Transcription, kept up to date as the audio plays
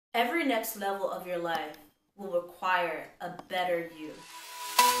Every next level of your life will require a better you.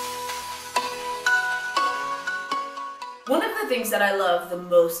 One of the things that I love the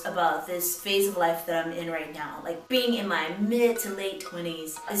most about this phase of life that I'm in right now, like being in my mid to late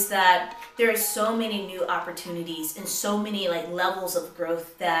 20s, is that there are so many new opportunities and so many levels of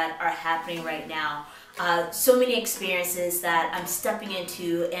growth that are happening right now. So many experiences that I'm stepping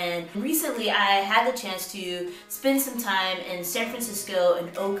into, and recently I had the chance to spend some time in San Francisco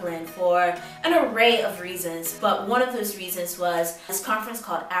and Oakland for an array of reasons, but one of those reasons was this conference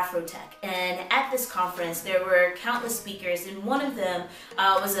called Afrotech. And at this conference there were countless speakers, and one of them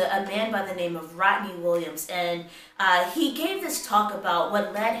was a man by the name of Rodney Williams, and he gave this talk about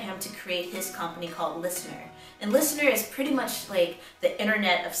what led him to create his company called Lisnr. And Lisnr is pretty much like the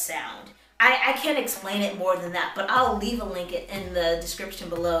internet of sound. I can't explain it more than that, but I'll leave a link in the description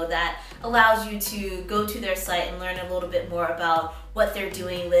below that allows you to go to their site and learn a little bit more about what they're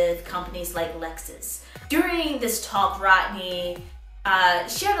doing with companies like Lexus. During this talk, Rodney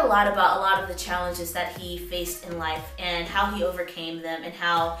shared a lot about a lot of the challenges that he faced in life and how he overcame them, and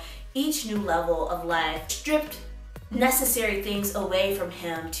how each new level of life stripped necessary things away from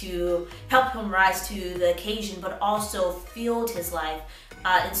him to help him rise to the occasion, but also fueled his life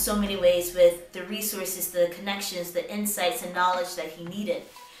in so many ways with the resources, the connections, the insights and knowledge that he needed.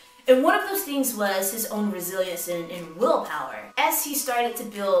 And one of those things was his own resilience and willpower. As he started to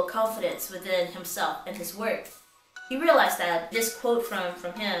build confidence within himself and his work, he realized that this quote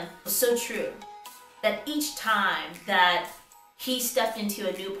from him was so true, that each time that he stepped into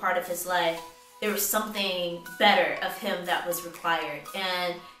a new part of his life, there was something better of him that was required,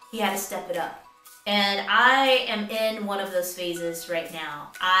 and he had to step it up. And I am in one of those phases right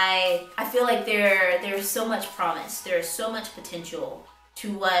now. I feel like there's so much promise, there's so much potential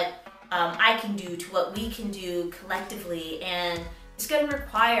to what I can do, to what we can do collectively, and it's going to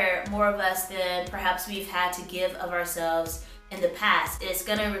require more of us than perhaps we've had to give of ourselves in the past. It's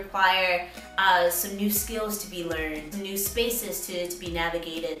going to require some new skills to be learned, new spaces to be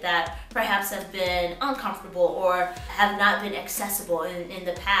navigated that perhaps have been uncomfortable or have not been accessible in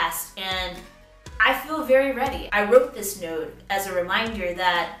the past. And I feel very ready. I wrote this note as a reminder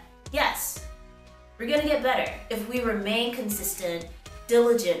that yes, we're gonna get better if we remain consistent,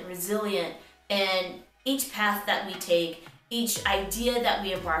 diligent, resilient, and each path that we take, each idea that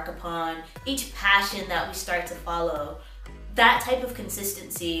we embark upon, each passion that we start to follow, that type of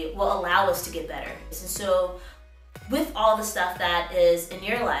consistency will allow us to get better. And so with all the stuff that is in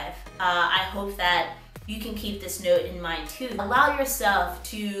your life, I hope that you can keep this note in mind too. Allow yourself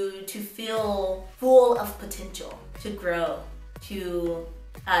to feel full of potential, to grow, to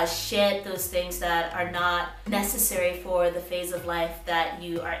shed those things that are not necessary for the phase of life that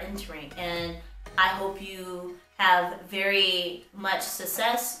you are entering. And I hope you have very much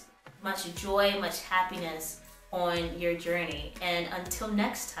success, much joy, much happiness on your journey. And until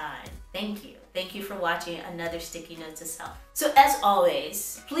next time, thank you. Thank you for watching another Sticky Note to Self. So as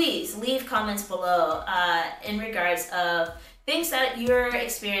always, please leave comments below in regards of things that you're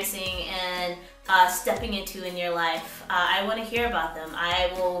experiencing and stepping into in your life. I want to hear about them.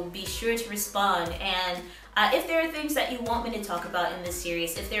 I will be sure to respond. And if there are things that you want me to talk about in this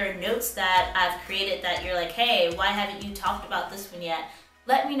series, if there are notes that I've created that you're like, hey, why haven't you talked about this one yet?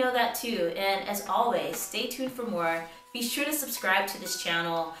 Let me know that too. And as always, stay tuned for more. Be sure to subscribe to this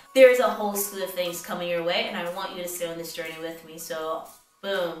channel. There's a whole slew of things coming your way, and I want you to stay on this journey with me. So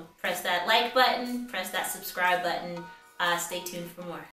boom, press that like button, press that subscribe button. Stay tuned for more.